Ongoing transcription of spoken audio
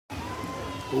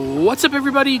What's up,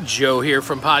 everybody? Joe here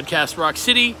from Podcast Rock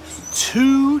City.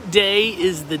 Today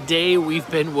is the day we've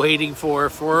been waiting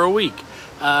for a week.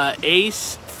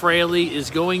 Ace Frehley is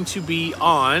going to be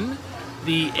on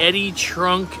the Eddie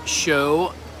Trunk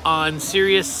Show on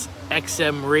Sirius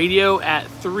XM Radio at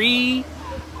 3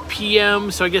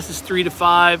 p.m. So I guess it's 3 to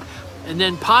 5. And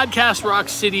then Podcast Rock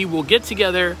City will get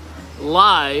together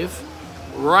live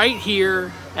right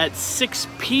here at 6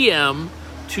 p.m.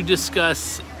 to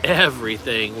discuss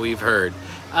everything we've heard.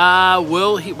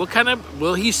 Will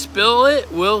he spill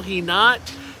it? Will he not?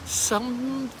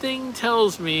 Something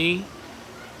tells me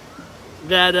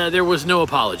that there was no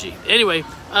apology. Anyway,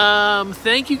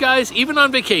 thank you guys. Even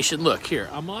on vacation, look here,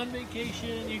 I'm on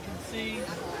vacation. You can see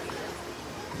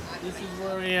this is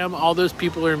where I am. All those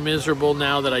people are miserable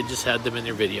now that I just had them in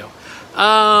their video.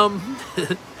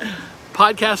 Podcast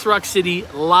Rock City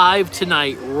live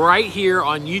tonight right here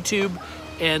on YouTube.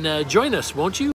 And join us, won't you?